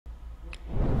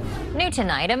New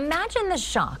tonight, imagine the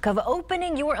shock of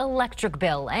opening your electric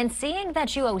bill and seeing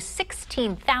that you owe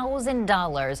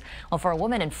 $16,000. Well, for a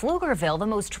woman in Pflugerville, the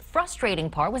most frustrating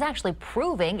part was actually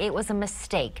proving it was a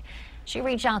mistake. She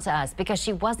reached out to us because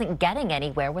she wasn't getting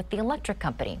anywhere with the electric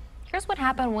company. Here's what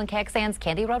happened when KXAN's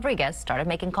Candy Rodriguez started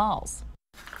making calls.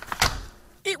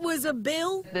 It was a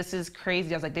bill. This is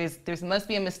crazy. I was like, there must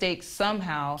be a mistake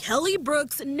somehow. Kelley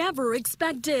Brooks never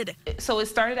expected. So it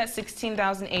started at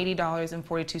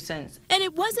 $16,080.42. And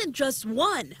it wasn't just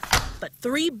one, but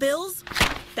 3 bills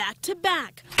back to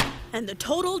back. And the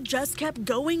total just kept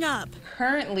going up.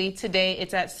 Currently, today,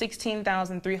 it's at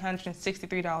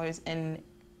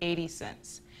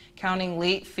 $16,363.80, counting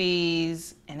late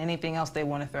fees and anything else they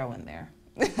want to throw in there.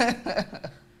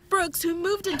 Brooks, who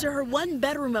moved into her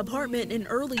 1-bedroom apartment in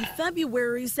early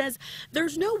February, says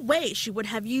there's no way she would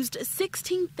have used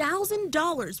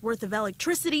 $16,000 worth of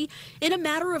electricity in a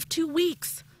matter of 2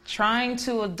 weeks. Trying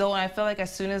to adult, I feel like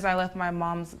as soon as I left my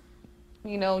mom's,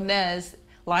 nest,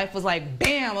 life was like,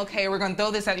 bam, okay, we're going to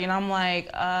throw this at you. And I'm like,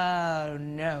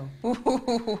 no.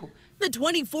 The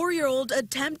 24-year-old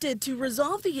attempted to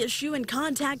resolve the issue and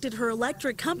contacted her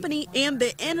electric company,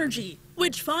 Ambit Energy,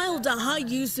 which filed a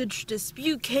high-usage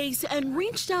dispute case and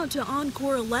reached out to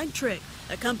Encore Electric,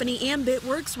 a company Ambit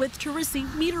works with to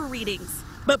receive meter readings.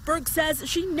 But Brooks says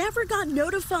she never got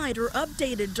notified or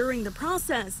updated during the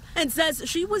process and says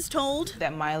she was told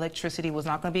that my electricity was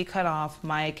not going to be cut off,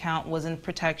 my account was in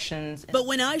protections. But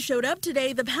when I showed up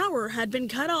today, the power had been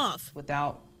cut off.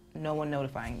 Without no one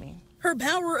notifying me. Her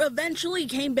power eventually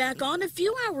came back on a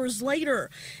few hours later.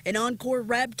 An Encore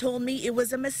rep told me it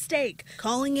was a mistake,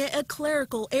 calling it a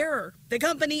clerical error. The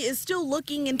company is still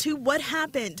looking into what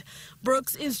happened.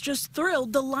 Brooks is just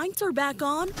thrilled the lights are back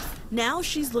on. Now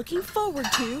she's looking forward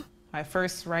to my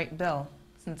first right bill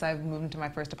since I've moved into my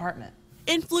first apartment.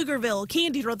 In Pflugerville,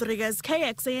 Candy Rodriguez,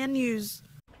 KXAN News.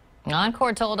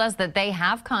 Encore told us that they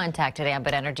have contacted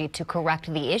Ambit Energy to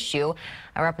correct the issue.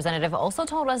 A representative also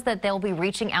told us that they'll be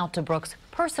reaching out to Brooks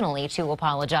personally to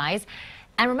apologize.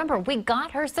 And remember, we got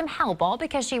her some help, all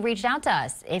because she reached out to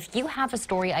us. If you have a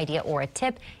story idea or a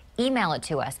tip, email it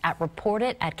to us at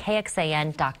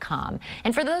reportit@kxan.com.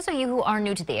 And for those of you who are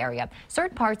new to the area,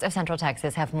 certain parts of Central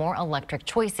Texas have more electric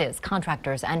choices,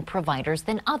 contractors, and providers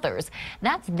than others.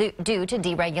 That's due to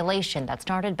deregulation that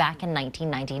started back in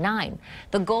 1999.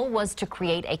 The goal was to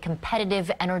create a competitive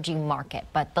energy market,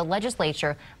 but the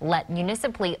legislature let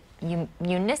municipally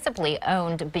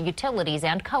owned utilities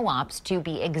and co-ops to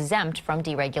be exempt from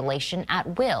deregulation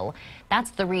at will. That's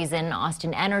the reason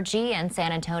Austin Energy and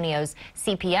San Antonio's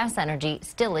CPS Energy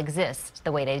still exist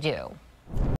the way they do.